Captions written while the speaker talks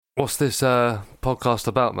What's this podcast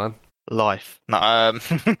about, man? Life. No, I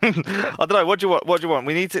don't know. What do you want? What do you want?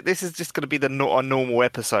 We need to. This is just going to be the a normal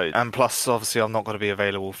episode, and plus, obviously, I'm not going to be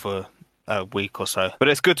available for a week or so. But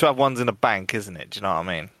it's good to have ones in the bank, isn't it? Do you know what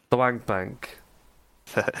I mean? The Wank Bank.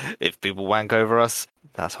 If people wank over us,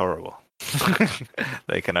 that's horrible.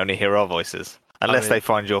 They can only hear our voices, I unless mean, they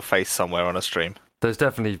find your face somewhere on a stream. there's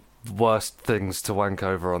definitely worse things to wank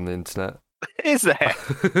over on the internet. Is there?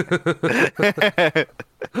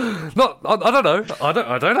 Not, I don't know. I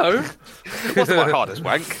don't know. What's my hardest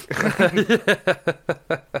wank?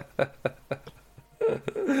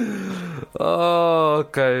 Oh,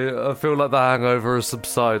 okay. I feel like the hangover is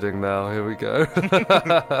subsiding now. Here we go.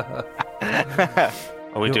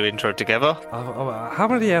 Are we doing intro together? How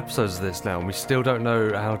many episodes is this now? And we still don't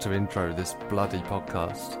know how to intro this bloody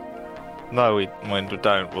podcast. No, we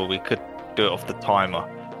don't. Well, we could do it off the timer.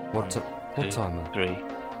 What timer? 3.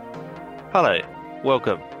 Hello,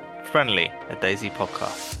 welcome, friendly, a Daisy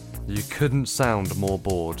podcast. You couldn't sound more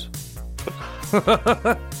bored.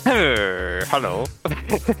 Hello.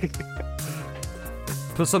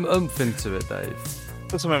 Put some oomph into it, Dave.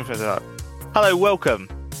 Put some emphasis up. Hello, welcome,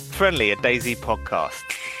 friendly, a Daisy podcast.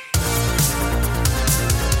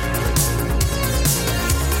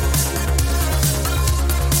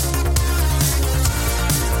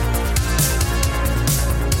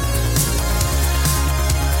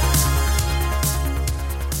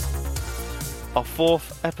 Our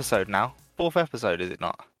 4th episode now. 4th episode, is it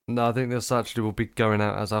not? No, I think this actually will be going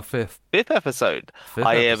out as our fifth. 5th episode. Fifth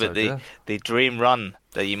Oh yeah, episode, but the yeah. the dream run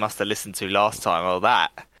that you must have listened to last time. Oh,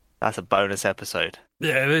 that's a bonus episode.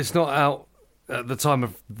 Yeah, it's not out at the time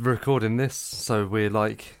of recording this, so we're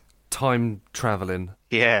like time traveling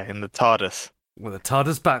Yeah, in the TARDIS. with a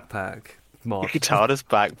TARDIS backpack. Mod. TARDIS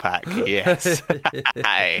backpack. Yes.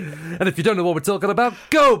 Hey. And if you don't know what we're talking about,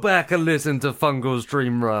 go back and listen to Fungal's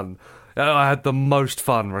Dream Run. I had the most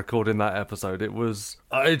fun recording that episode.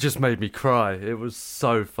 It just made me cry. It was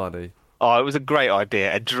so funny. Oh, it was a great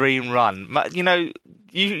idea. A dream run. You know,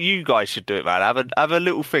 you guys should do it, man. Have a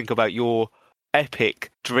little think about your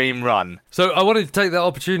epic dream run. So I wanted to take that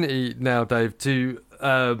opportunity now, Dave, to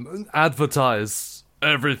advertise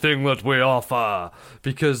everything that we offer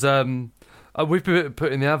because we've been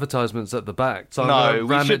putting the advertisements at the back. So I'm No, gonna we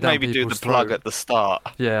ram it should down maybe do the people's plug throat. at the start.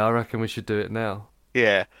 Yeah, I reckon we should do it now.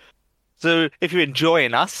 Yeah. So if you're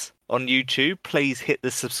enjoying us on YouTube, please hit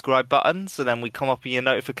the subscribe button so then we come up in your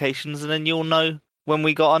notifications and then you'll know when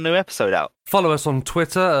we got our new episode out. Follow us on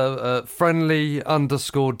Twitter,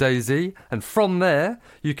 friendly_Daisy, and from there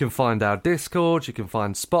you can find our Discord, you can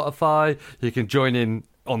find Spotify, you can join in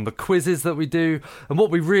on the quizzes that we do. And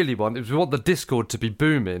what we really want is we want the Discord to be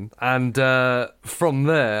booming, and from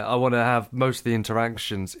there I want to have most of the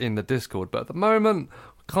interactions in the Discord. But at the moment,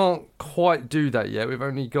 can't quite do that yet. We've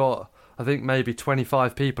only got, I think, maybe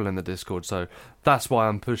 25 people in the Discord, so that's why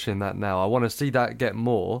I'm pushing that now. I want to see that get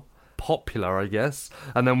more popular, I guess,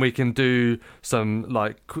 and then we can do some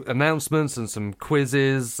like announcements and some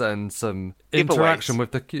quizzes and some interaction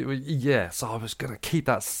with the. Yes, I was gonna keep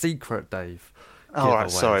that secret, Dave. All right,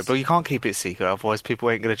 Giveaways. sorry, but you can't keep it secret, otherwise people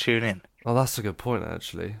ain't going to tune in. Oh, that's a good point,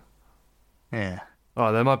 actually. Yeah. All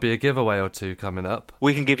right, there might be a giveaway or two coming up.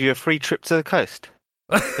 We can give you a free trip to the coast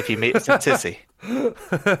if you meet us in Tissy.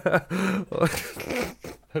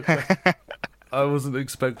 I wasn't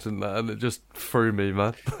expecting that, and it just threw me,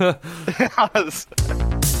 man.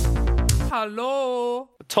 Hello.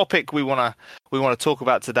 The topic we wanna talk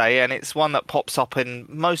about today, and it's one that pops up in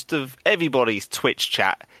most of everybody's Twitch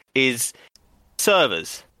chat, is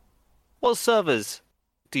servers. What servers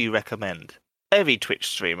do you recommend? Every Twitch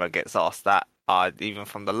streamer gets asked that, even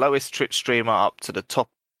from the lowest Twitch streamer up to the top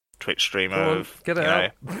Twitch streamer. Go on, get it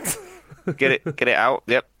out. Get it out.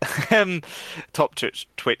 Yep. Top Twitch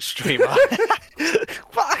streamer.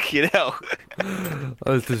 Fuck you know.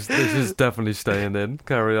 This is definitely staying in.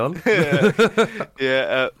 Carry on. Yeah,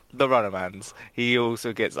 the Runnermans. He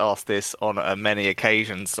also gets asked this on many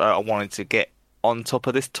occasions. So I wanted to get on top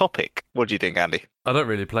of this topic. What do you think, Andy? I don't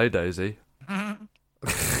really play Daisy.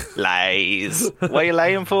 Lays. What are you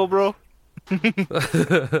laying for, bro?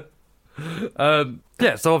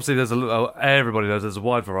 Yeah, so obviously everybody knows there's a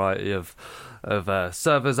wide variety of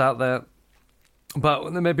servers out there,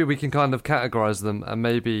 but maybe we can kind of categorize them and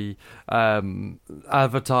maybe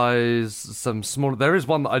advertise some smaller. There is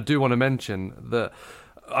one that I do want to mention that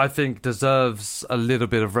I think deserves a little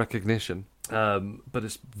bit of recognition, but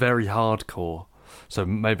it's very hardcore. So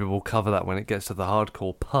maybe we'll cover that when it gets to the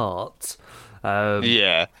hardcore part.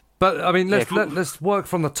 Yeah. But I mean, let's work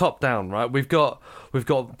from the top down, right? We've got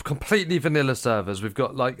completely vanilla servers. We've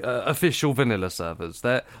got like official vanilla servers.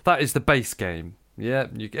 That is the base game. Yeah,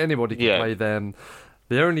 anybody can play them.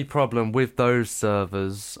 The only problem with those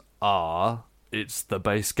servers are it's the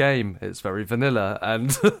base game. It's very vanilla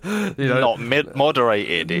and not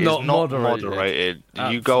moderated. It is not moderated.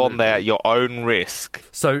 Absolutely. You go on there at your own risk.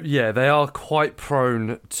 So yeah, they are quite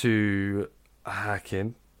prone to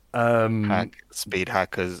hacking. Speed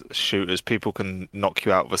hackers, shooters. People can knock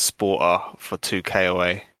you out with a sporter for 2k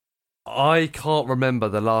away. I can't remember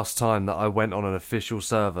the last time that I went on an official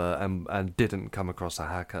server and didn't come across a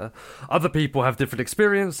hacker. Other people have different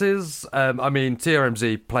experiences. I mean,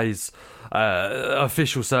 TRMZ plays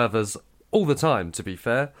official servers all the time, to be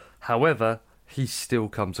fair. However, he still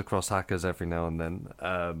comes across hackers every now and then.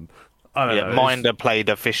 I don't know. Minder played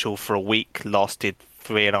official for a week, lasted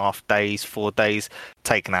 3.5 days, 4 days,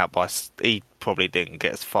 taken out by... He probably didn't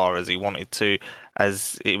get as far as he wanted to,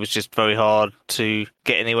 as it was just very hard to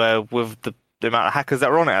get anywhere with the amount of hackers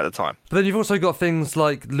that were on it at the time. But then you've also got things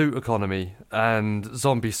like loot economy and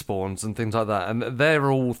zombie spawns and things like that, and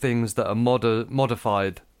they're all things that are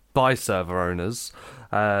modified by server owners,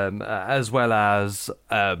 as well as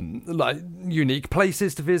like unique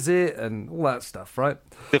places to visit and all that stuff, right?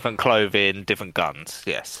 Different clothing, different guns,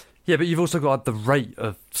 yes. Yeah, but you've also got the rate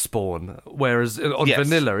of spawn, whereas on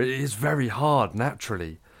vanilla it is very hard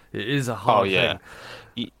naturally. It is a hard thing.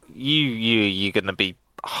 You're going to be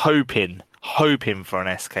hoping for an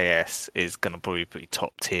SKS is going to probably be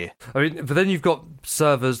top tier. I mean, but then you've got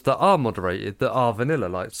servers that are moderated, that are vanilla,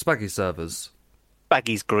 like Spaggy servers.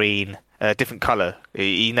 Spaggy's green, different colour.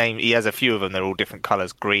 He has a few of them. They're all different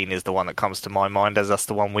colours. Green is the one that comes to my mind, as that's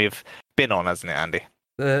the one we've been on, hasn't it, Andy?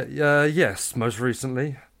 Yes, most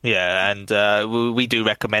recently. Yeah, and we do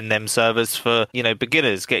recommend them servers for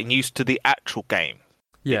beginners getting used to the actual game.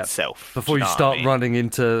 Itself. Before you start running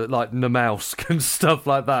into like Namalsk and stuff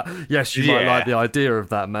like that. Yes, you might like the idea of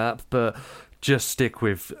that map, but just stick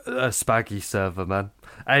with a Spaggy server, man.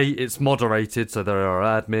 A, it's moderated, so there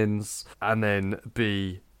are admins, and then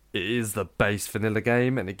B, it is the base vanilla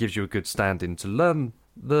game, and it gives you a good stand-in to learn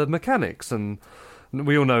the mechanics, and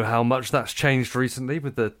we all know how much that's changed recently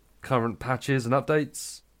with the current patches and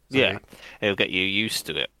updates. So, yeah, it'll get you used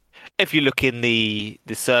to it. If you look in the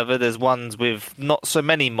server, there's ones with not so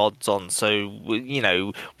many mods on. So we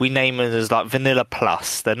name them as like Vanilla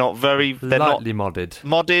Plus. They're not very lightly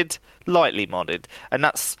modded, lightly modded, and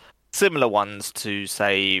that's similar ones to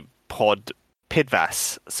say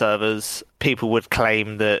Pidvas servers. People would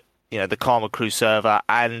claim that the Karma Crew server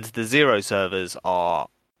and the Zero servers are.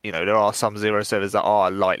 There are some Zero servers that are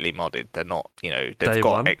lightly modded. They're not. They've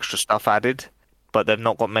got extra stuff added, but they've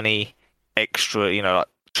not got many extra. Like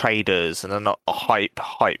traders, and they're not a hype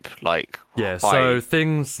like so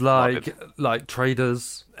things like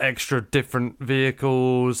traders, extra different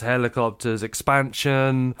vehicles, helicopters,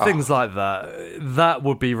 expansion, things like that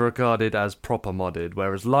would be regarded as proper modded,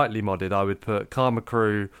 whereas lightly modded I would put Karma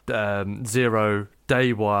Crew, Zero,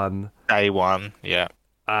 Day One, yeah.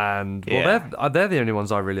 And they're the only ones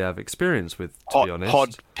I really have experience with, to be honest.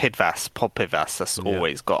 Pod Pidvas, that's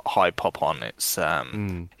always got high pop on. It's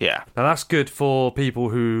and that's good for people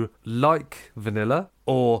who like vanilla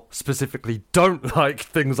or specifically don't like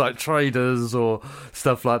things like traders or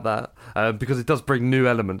stuff like that, because it does bring new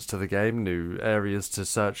elements to the game, new areas to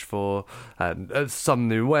search for, and some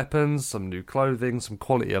new weapons, some new clothing, some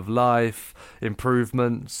quality of life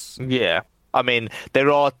improvements. Yeah. I mean,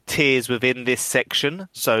 there are tiers within this section,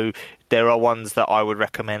 so there are ones that I would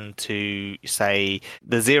recommend to, say,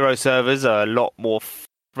 the Zero servers are a lot more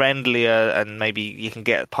friendlier, and maybe you can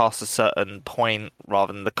get past a certain point,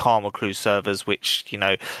 rather than the Karma Crew servers, which,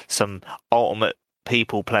 some ultimate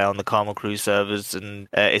people play on the Karma Crew servers, and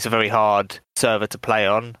it's a very hard server to play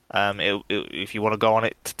on. If you want to go on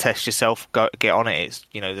it to test yourself, get on it. It's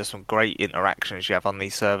there's some great interactions you have on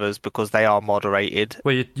these servers because they are moderated.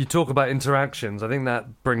 Well, you talk about interactions. I think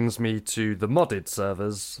that brings me to the modded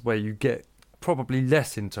servers where you get probably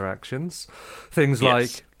less interactions. Things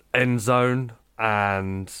like End Zone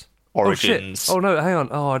and Origins. Oh no, hang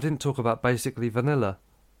on. I didn't talk about basically vanilla.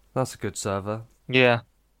 That's a good server. Yeah.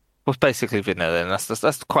 Well, it's basically vanilla, and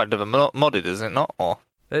that's quite a modded, is it not? Or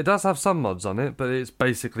it does have some mods on it, but it's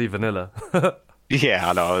basically vanilla. Yeah,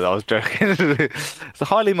 I know. I was joking. It's a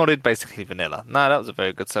highly modded, basically vanilla. No, that was a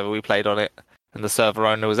very good server. We played on it, and the server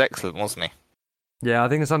owner was excellent, wasn't he? Yeah, I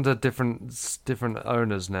think it's under different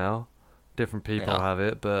owners now. Different people have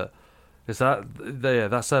it, but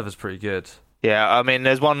that server's pretty good. Yeah, I mean,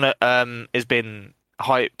 there's one that has been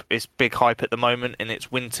hype. It's big hype at the moment, and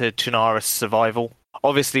it's Winter Chernarus Survival.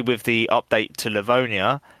 Obviously, with the update to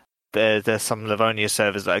Livonia, there's some Livonia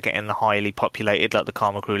servers that are getting highly populated, like the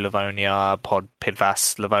Karma Crew Livonia, Pod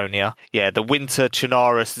Pidvas Livonia. Yeah, the Winter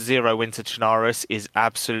Chernarus, Zero Winter Chernarus is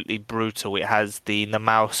absolutely brutal. It has the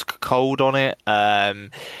Namausk cold on it.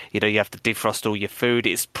 You have to defrost all your food.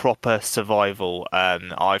 It's proper survival.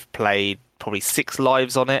 I've played probably 6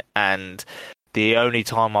 lives on it, and the only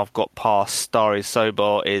time I've got past Starry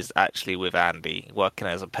Sobor is actually with Andy, working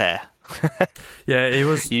as a pair. Yeah, it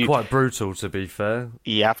was quite brutal, to be fair.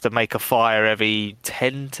 You have to make a fire every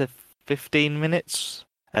 10 to 15 minutes.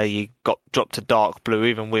 You got dropped to dark blue,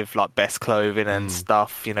 even with like best clothing and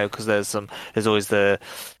stuff, because there's always the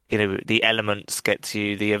elements get to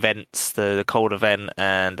you, the events, the cold event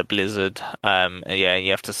and the blizzard. Yeah,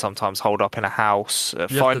 you have to sometimes hold up in a house.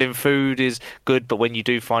 Finding food is good, but when you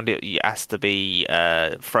do find it, it has to be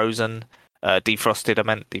frozen. Defrosted.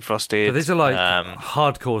 But these are like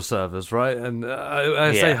hardcore servers, right? And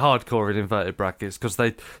I say hardcore in inverted brackets because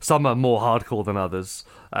some are more hardcore than others.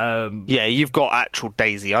 Yeah, you've got actual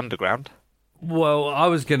Daisy Underground. Well, I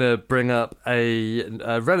was going to bring up a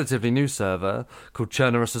relatively new server called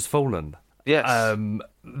Chernarus Has Fallen. Yes.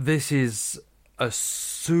 This is a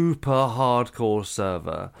super hardcore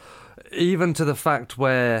server, even to the fact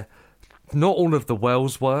where not all of the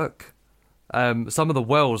wells work. Some of the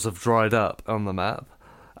wells have dried up on the map,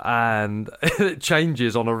 and it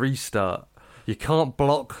changes on a restart. You can't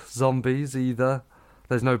block zombies either.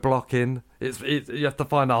 There's no blocking. You have to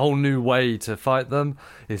find a whole new way to fight them.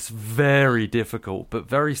 It's very difficult, but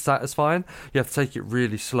very satisfying. You have to take it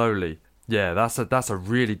really slowly. Yeah, that's a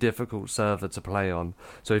really difficult server to play on.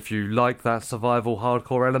 So if you like that survival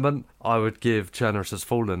hardcore element, I would give Chernarus Has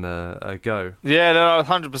Fallen a go. Yeah, no,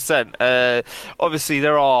 100%. Obviously,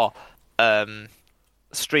 there are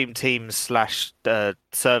stream teams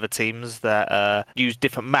 / server teams that use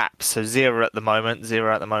different maps. So Zero at the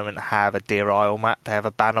moment have a Deer Isle map, they have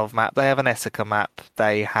a Banov map, they have an Essica map,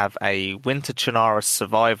 they have a Winter Chernarus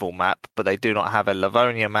survival map, but they do not have a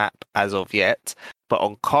Livonia map as of yet. But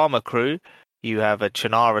on Karma Crew, you have a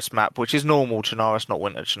Chernarus map, which is normal Chernarus, not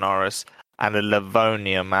Winter Chernarus, and a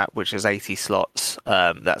Livonia map, which is 80 slots.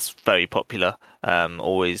 That's very popular.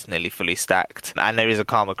 Always nearly fully stacked. And there is a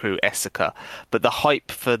Karma Crew Essica. But the hype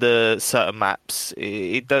for the certain maps,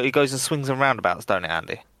 it goes in swings and roundabouts, don't it,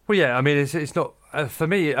 Andy? Well, yeah, I mean, it's not... for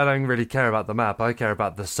me, I don't really care about the map. I care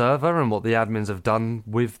about the server and what the admins have done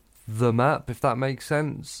with the map, if that makes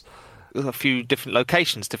sense. A few different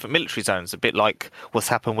locations, different military zones, a bit like what's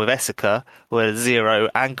happened with Essica, where Zero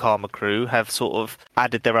and Karma Crew have sort of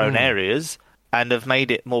added their own areas and have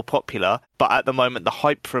made it more popular. But at the moment, the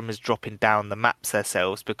hype for them is dropping down the maps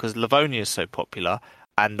themselves because Livonia is so popular,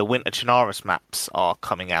 and the Winter Chernarus maps are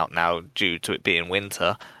coming out now due to it being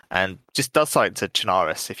winter, and just does something to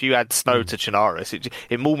Chernarus. If you add snow to Chernarus,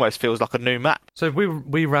 it almost feels like a new map. So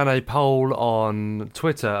we ran a poll on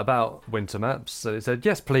Twitter about winter maps. So it said,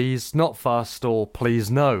 yes, please, not fast, or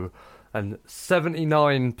please, no. And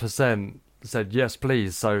 79% said, yes,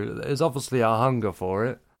 please. So there's obviously a hunger for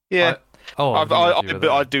it. Yeah.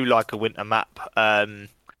 I do like a winter map. I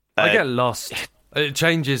get lost. It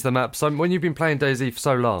changes the map. So when you've been playing DayZ for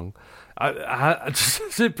so long,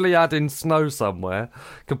 just simply adding snow somewhere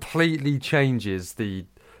completely changes the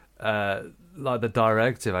the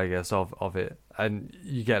directive, I guess, of it, and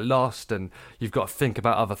you get lost, and you've got to think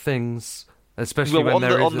about other things. Especially when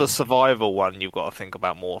on the survival one, you've got to think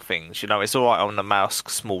about more things. It's all right on the mouse,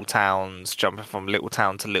 small towns, jumping from little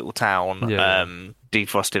town to little town,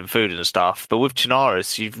 defrosting food and stuff. But with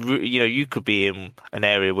Chernarus, you could be in an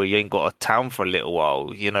area where you ain't got a town for a little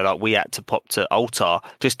while. Like we had to pop to Altar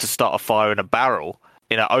just to start a fire in a barrel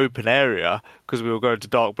in an open area because we were going to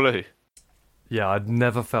dark blue. Yeah, I'd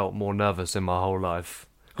never felt more nervous in my whole life.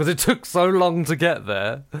 Because it took so long to get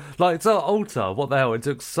there. Like, it's our Altar, what the hell? It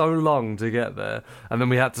took so long to get there. And then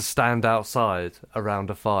we had to stand outside around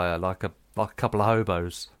a fire like a couple of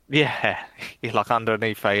hobos. Yeah, you're like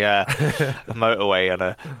underneath a motorway and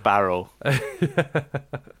a barrel.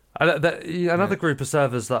 Another group of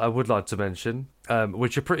servers that I would like to mention,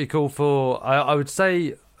 which are pretty cool for, I would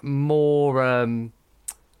say, more...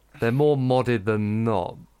 they're more modded than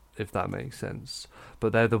not, if that makes sense.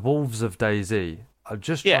 But they're the Wolves of DayZ. I'm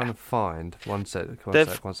just trying to find... One sec.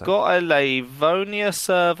 They've got a Livonia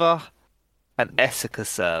server, an Essica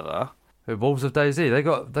server. Wolves of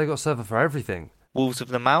DayZ. They got server for everything. Wolves of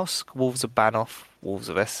the Mouse, Wolves of Banov, Wolves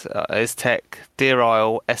of Aztec, Deer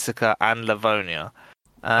Isle, Essica, and Livonia.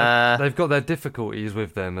 They've got their difficulties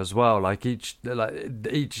with them as well. Like each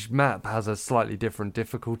map has a slightly different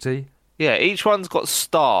difficulty. Yeah, each one's got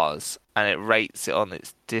stars, and it rates it on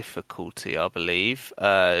its difficulty, I believe.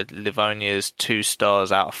 Livonia's 2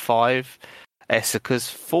 stars out of 5. Essica's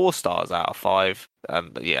 4 stars out of 5,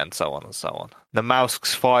 and so on and so on. The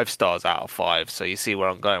Mousk's 5 stars out of 5. So you see where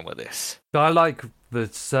I'm going with this. I like the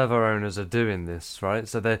server owners are doing this, right?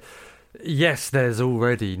 So yes, there's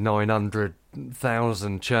already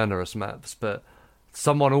 900,000 Chernarus maps, but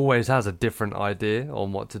someone always has a different idea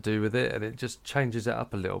on what to do with it, and it just changes it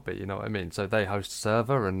up a little bit, you know what I mean? So they host a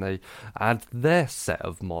server and they add their set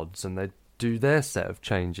of mods and they do their set of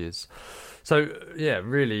changes. So yeah,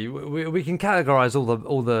 really, we can categorize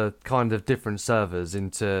all the kind of different servers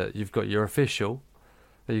into, you've got your official,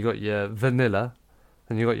 you've got your vanilla,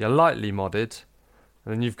 and you've got your lightly modded,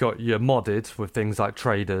 and then you've got your modded with things like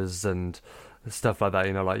traders and stuff like that,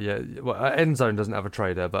 you know, like Endzone doesn't have a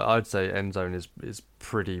trader, but I'd say Endzone is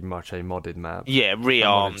pretty much a modded map. Yeah,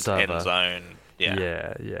 rearmed Endzone.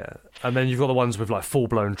 Yeah. And then you've got the ones with like full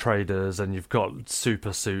blown traders, and you've got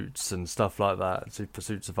super suits and stuff like that, super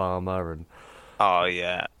suits of armor and. Oh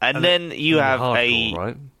yeah, and then you have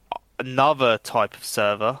hardcore, another type of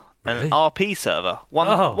server, an RP server. One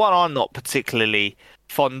I'm not particularly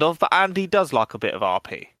fond of, but Andy does like a bit of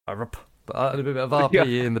RP. A bit of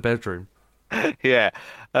RP in the bedroom. Yeah.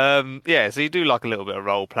 So you do like a little bit of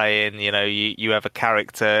role playing, you know, you have a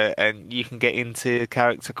character and you can get into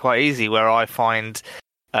character quite easy, where I find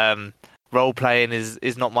role playing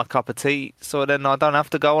is not my cup of tea, so then I don't have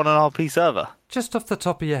to go on an RP server. Just off the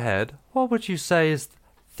top of your head, what would you say is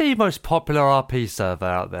the most popular RP server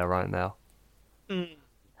out there right now?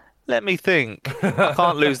 Let me think. I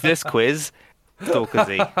can't lose this quiz. Stalker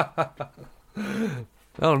Z.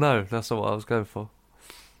 Oh no, that's not what I was going for.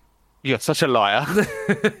 You're such a liar.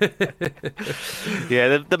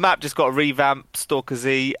 Yeah, the map just got a revamp, Stalker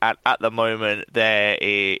Z, and at the moment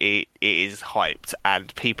it is hyped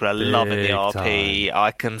and people are loving the RP. Time.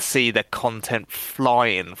 I can see the content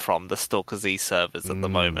flying from the Stalker Z servers at the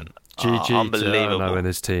moment. GG unbelievable. To Erno and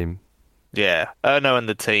his team. Yeah, Erno and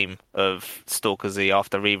the team of Stalker Z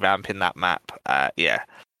after revamping that map.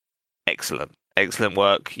 Excellent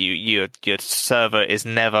work. Your server is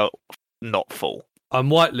never not full. I'm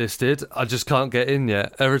whitelisted. I just can't get in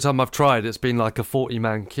yet. Every time I've tried, it's been like a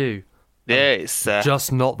 40-man queue. Yeah, it's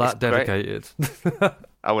just not that dedicated.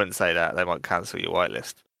 I wouldn't say that. They might cancel your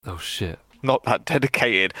whitelist. Oh shit! Not that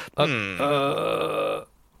dedicated.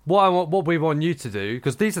 What we want you to do,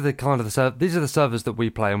 because these are the servers that we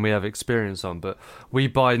play and we have experience on, but we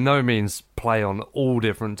by no means play on all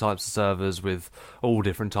different types of servers with all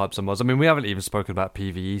different types of mods. I mean, we haven't even spoken about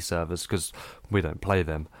PvE servers because we don't play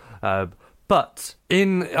them. But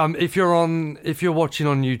if you're watching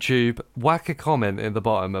on YouTube, whack a comment in the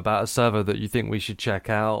bottom about a server that you think we should check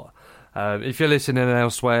out. If you're listening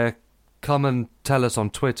elsewhere, come and tell us on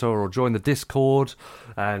Twitter or join the Discord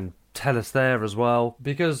and tell us there as well,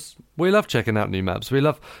 because we love checking out new maps. We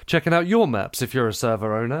love checking out your maps if you're a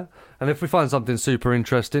server owner, and if we find something super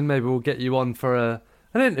interesting, maybe we'll get you on for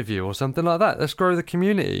an interview or something like that. Let's grow the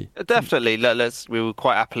community. Definitely. We will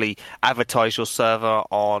quite happily advertise your server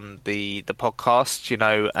on the podcast, you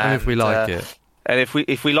know. And if we like it. And if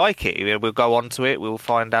we like it, we'll go on to it. We'll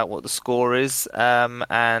find out what the score is.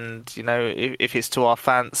 And, you know, if it's to our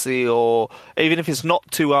fancy, or even if it's not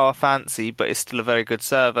to our fancy, but it's still a very good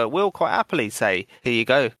server, we'll quite happily say, here you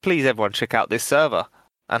go. Please, everyone, check out this server.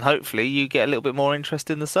 And hopefully you get a little bit more interest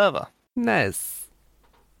in the server. Nice.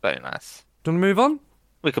 Very nice. Do you want to move on?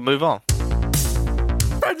 We can move on.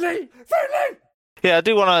 Friendly! Yeah, I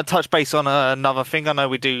do want to touch base on another thing. I know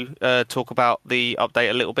we do talk about the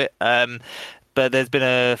update a little bit, but there's been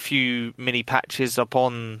a few mini patches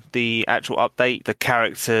upon the actual update. The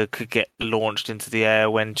character could get launched into the air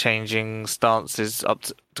when changing stances up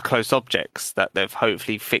to close objects. That they've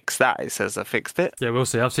hopefully fixed that. It says they fixed it. Yeah, we'll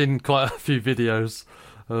see. I've seen quite a few videos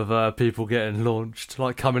of people getting launched,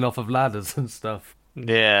 like coming off of ladders and stuff.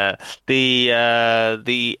 Yeah,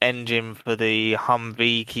 the engine for the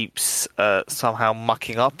Humvee keeps somehow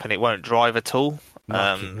mucking up, and it won't drive at all.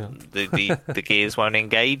 The gears won't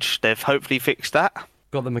engage. They've hopefully fixed that.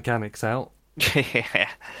 Got the mechanics out. Yeah,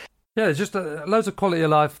 it's just loads of quality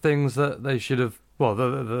of life things that they should have.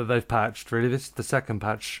 Well, they've patched. Really, this is the second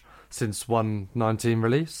patch since 1.19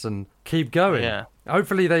 release, and keep going. Yeah.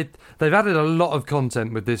 Hopefully they've added a lot of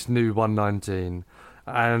content with this new 1.19.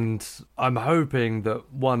 And I'm hoping that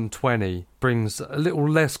 1.20 brings a little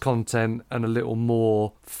less content and a little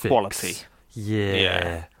more fix. Quality.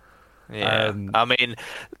 Yeah. I mean,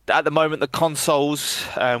 at the moment, the consoles,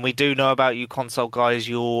 we do know about you console guys,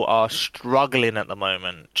 you are struggling at the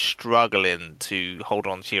moment, struggling to hold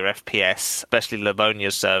on to your FPS, especially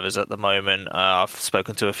Livonia servers at the moment. I've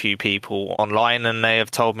spoken to a few people online and they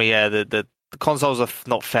have told me, the consoles are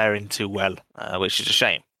not faring too well, which is a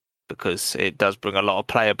shame, because it does bring a lot of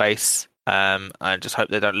player base I just hope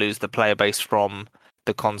they don't lose the player base from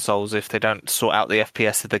the consoles if they don't sort out the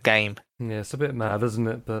FPS of the game. Yeah, it's a bit mad, isn't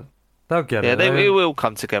it? But they'll get Yeah, it. it will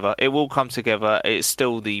come together. It will come together. It's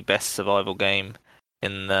still the best survival game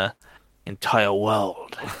in the entire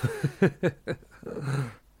world.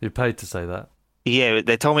 You paid to say that. Yeah,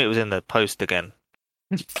 they told me it was in the post again.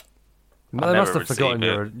 They must have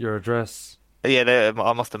forgotten your address. Yeah,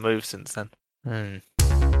 I must have moved since then.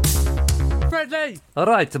 Ready!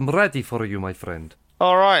 Alright, I'm ready for you, my friend.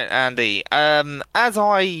 Alright, Andy. As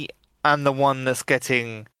I am the one that's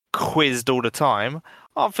getting quizzed all the time,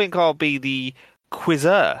 I think I'll be the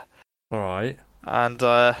quizzer. Alright. And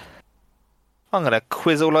I'm going to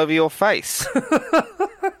quiz all over your face.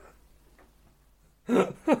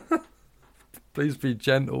 Please be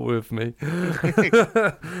gentle with me.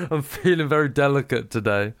 I'm feeling very delicate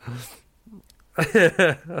today.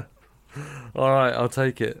 Alright, I'll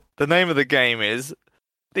take it. The name of the game is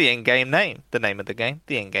the in-game name. The name of the game,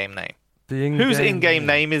 the in-game name. Whose in-game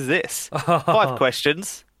name is this? 5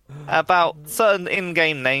 questions about certain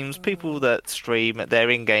in-game names, people that stream their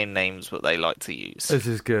in-game names, what they like to use. This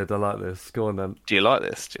is good. I like this. Go on then. Do you like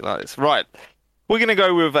this? Right. We're going to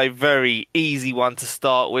go with a very easy one to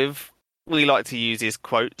start with. We like to use his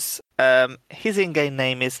quotes. His in-game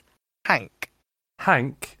name is Hank.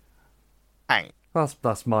 Hank? Hank.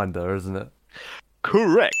 That's mine though, isn't it?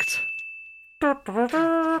 Correct.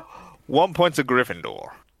 1 point to Gryffindor.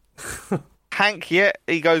 Hank,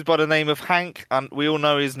 he goes by the name of Hank, and we all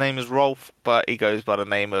know his name is Rolf, but he goes by the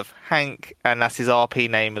name of Hank, and that's his RP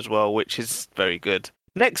name as well, which is very good.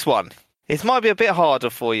 Next one. It might be a bit harder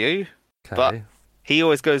for you, but he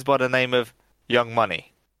always goes by the name of Young Money.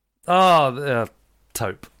 Oh,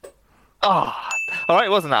 Taupe. Ah, all right,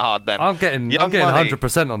 it wasn't that hard then. I'm getting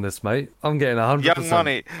 100% on this, mate. I'm getting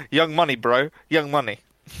 100%. Young Money, bro. Young Money.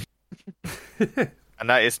 And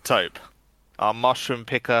that is Taupe, our mushroom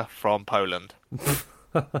picker from Poland.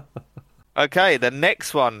 Okay, the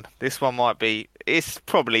next one. This one might be... It's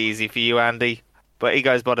probably easy for you, Andy, but he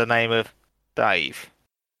goes by the name of Dave.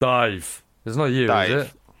 Dave. It's not you, Dave. is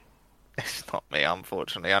it? It's not me,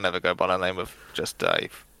 unfortunately. I never go by the name of just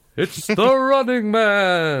Dave. It's the Running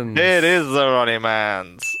Man. It is the Running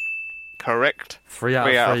Man's. Correct. 3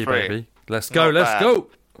 out of 3, baby. Let's go.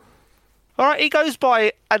 All right, he goes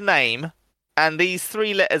by a name, and these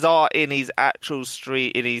 3 letters are in his actual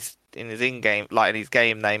stream, in his in-game, like in his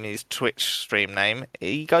game name, in his Twitch stream name.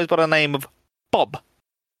 He goes by the name of Bob.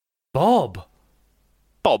 Bob.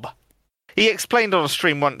 He explained on a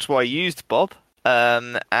stream once why he used Bob,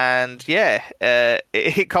 and yeah,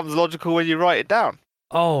 it comes logical when you write it down.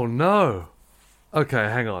 Oh no. Okay,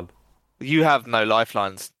 hang on. You have no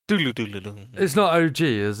lifelines. It's not OG,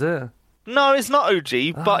 is it? No, it's not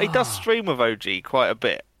OG, but he does stream with OG quite a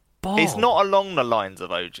bit. Bob. It's not along the lines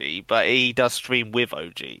of OG, but he does stream with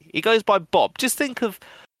OG. He goes by Bob. Just think of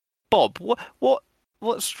Bob. What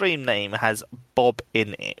stream name has Bob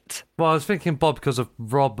in it? Well, I was thinking Bob because of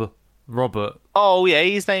Robert. Oh yeah,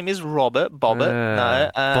 his name is Robert.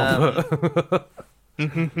 Bobbert. No,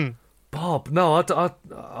 Bob. No,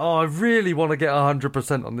 I really want to get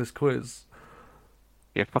 100% on this quiz.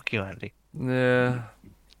 Yeah, fuck you, Andy. Yeah.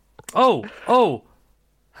 Oh.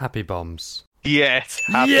 Happy Bombs. Yes.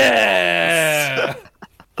 Yeah.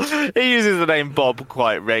 He uses the name Bob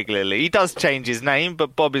quite regularly. He does change his name,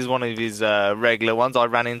 but Bob is one of his regular ones. I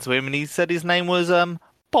ran into him and he said his name was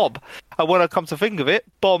Bob. And when I come to think of it,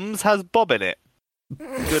 Bombs has Bob in it.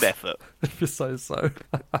 Good effort. You're so.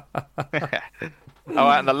 All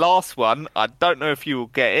right, and the last one, I don't know if you will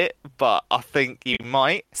get it, but I think you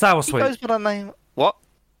might. Sour Sweet. He goes by the name... What?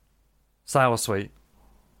 Sour Sweet.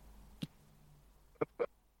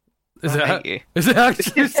 Is it actually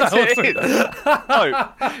Yes, Sour it Sweet? is. Soap.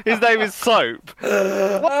 His name is Soap. What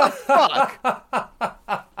the fuck?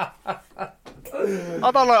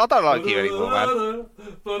 I don't like you anymore, man.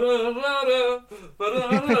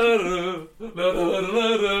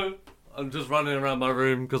 I'm just running around my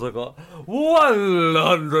room because I got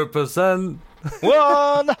 100%.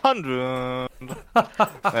 100.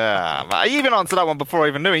 Yeah, man. I even answered that one before I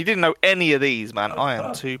even knew it. He didn't know any of these, man. I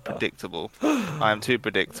am too predictable.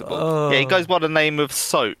 Yeah, he goes by the name of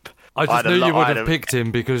Soap. I just knew you would have picked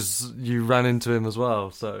him because you ran into him as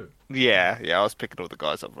well, so... Yeah, I was picking all the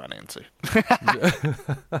guys I've run into.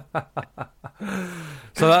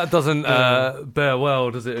 So that doesn't bear well,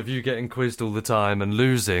 does it, of you getting quizzed all the time and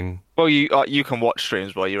losing? Well, you can watch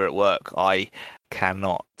streams while you're at work. I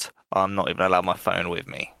cannot. I'm not even allowed my phone with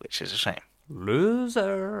me, which is a shame.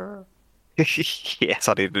 Loser. Yes,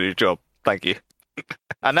 I need a new job. Thank you.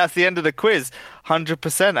 And that's the end of the quiz.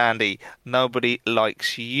 100%, Andy. Nobody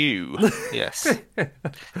likes you. Yes.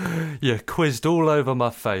 You quizzed all over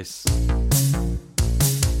my face.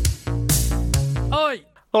 Oi!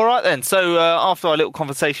 All right then. So after our little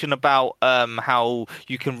conversation about how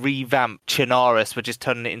you can revamp Chinaris, we're just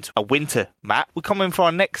turning it into a winter map. We come in for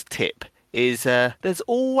our next tip. Is there's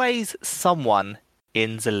always someone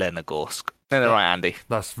in Zelenogorsk. Isn't that right, Andy?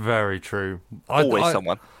 That's very true. Always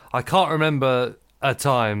someone. I can't remember a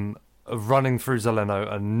time of running through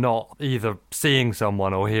Zeleno and not either seeing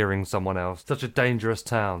someone or hearing someone else. Such a dangerous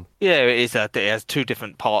town. Yeah, it is. It has two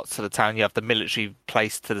different parts to the town. You have the military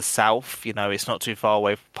place to the south. You know, it's not too far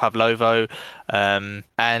away from Pavlovo.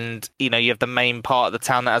 And, you know, you have the main part of the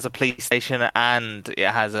town that has a police station and it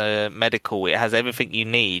has a medical. It has everything you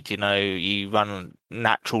need. You know, you run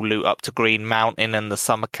natural loot up to Green Mountain and the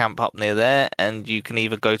summer camp up near there. And you can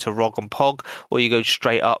either go to Rog and Pog or you go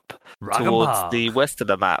straight up towards the west of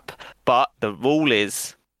the map. But the rule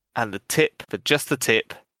is, and the tip, just the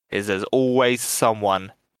tip, is there's always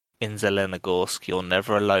someone in Zelenogorsk. You're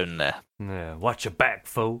never alone there. Yeah, watch your back,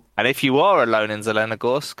 fool. And if you are alone in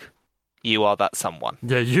Zelenogorsk, you are that someone.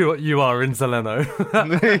 Yeah, you are in Zeleno.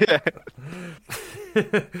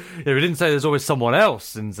 Yeah, we didn't say there's always someone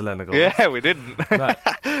else in Zelenogorsk. Yeah, we didn't. No.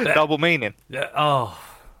 Double meaning. Yeah. Oh.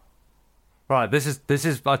 Right, this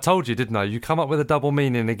is. I told you, didn't I? You come up with a double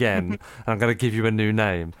meaning again, and I'm going to give you a new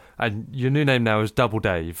name. And your new name now is Double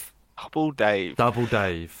Dave. Double Dave. Double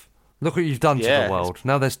Dave. Look what you've done to the world.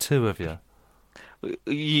 Now there's two of you.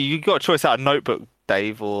 You got a choice out of Notebook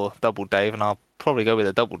Dave or Double Dave, and I'll probably go with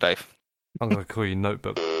a Double Dave. I'm going to call you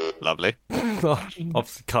Notebook. Lovely.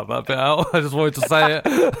 Obviously cut that bit out. I just wanted to say it.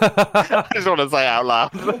 I just want to say it out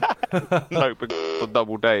loud. Notebook or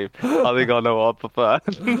Double Dave. I think I know what I prefer.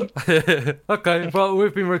 Okay, well,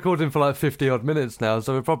 we've been recording for like 50 odd minutes now,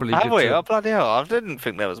 so we're probably Have we? Oh, bloody hell. I didn't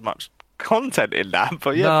think there was much content in that,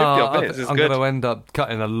 but yeah, 50 odd minutes is I'm good. going to end up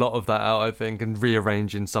cutting a lot of that out, I think, and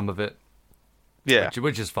rearranging some of it. Yeah,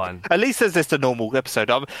 which is fine. At least there's just a normal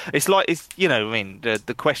episode. It's like, it's, you know, I mean,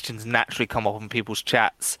 the questions naturally come up in people's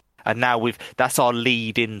chats, and now that's our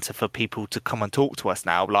lead into for people to come and talk to us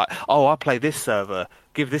now. Like, oh, I play this server,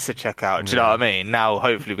 give this a check out. Do you know what I mean? Now,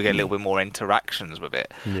 hopefully, we get a little bit more interactions with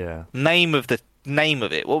it. Yeah. Name of it.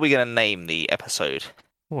 What are we going to name the episode?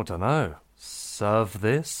 Oh, I don't know. Serve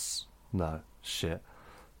this? No, shit.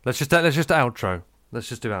 Let's just outro. Let's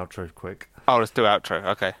just do outro quick. Oh, let's do outro.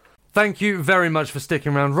 Okay. Thank you very much for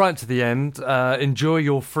sticking around right to the end. Enjoy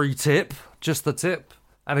your free tip, just the tip.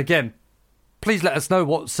 And again, please let us know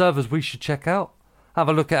what servers we should check out. Have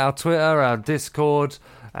a look at our Twitter, our Discord,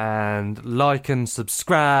 and like and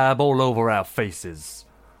subscribe all over our faces.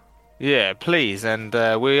 Yeah, please. And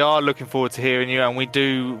we are looking forward to hearing you, and we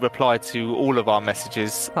do reply to all of our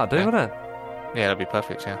messages. I do, wouldn't it? Yeah, that'd be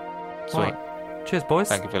perfect, yeah. Sweet. Right. Cheers, boys.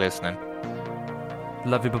 Thank you for listening.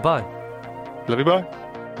 Love you, bye-bye. Love you, bye.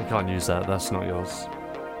 You can't use that, that's not yours.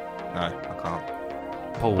 No, I can't.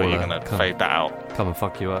 Paul but you're going to fade that out. Come and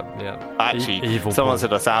fuck you up, yeah. Actually, evil some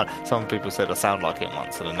people said I sound like it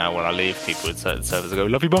once, and now when I leave, people with certain servers go,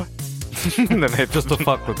 love you, bye. And then just to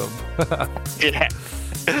fuck with them. Yeah.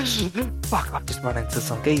 Fuck, I've just run into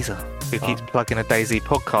some geezer who keeps plugging a DayZ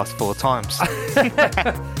podcast 4 times.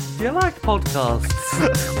 Do you like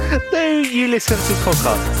podcasts? Do you listen to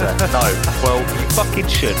podcasts? No. Well, you fucking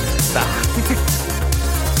should. Nah.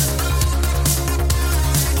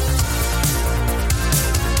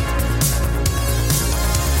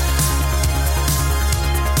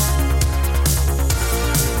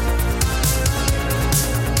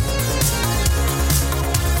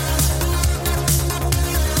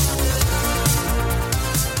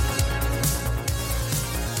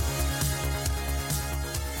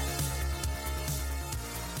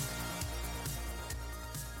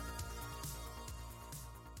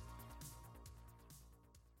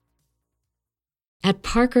 At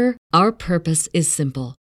Parker, our purpose is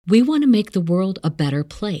simple. We want to make the world a better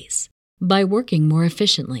place by working more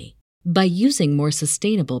efficiently, by using more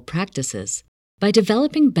sustainable practices, by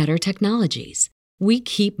developing better technologies. We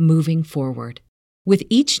keep moving forward. With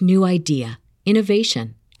each new idea,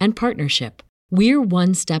 innovation, and partnership, we're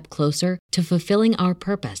one step closer to fulfilling our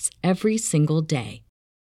purpose every single day.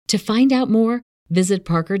 To find out more, visit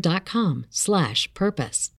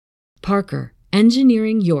parker.com/purpose. Parker,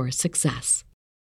 engineering your success.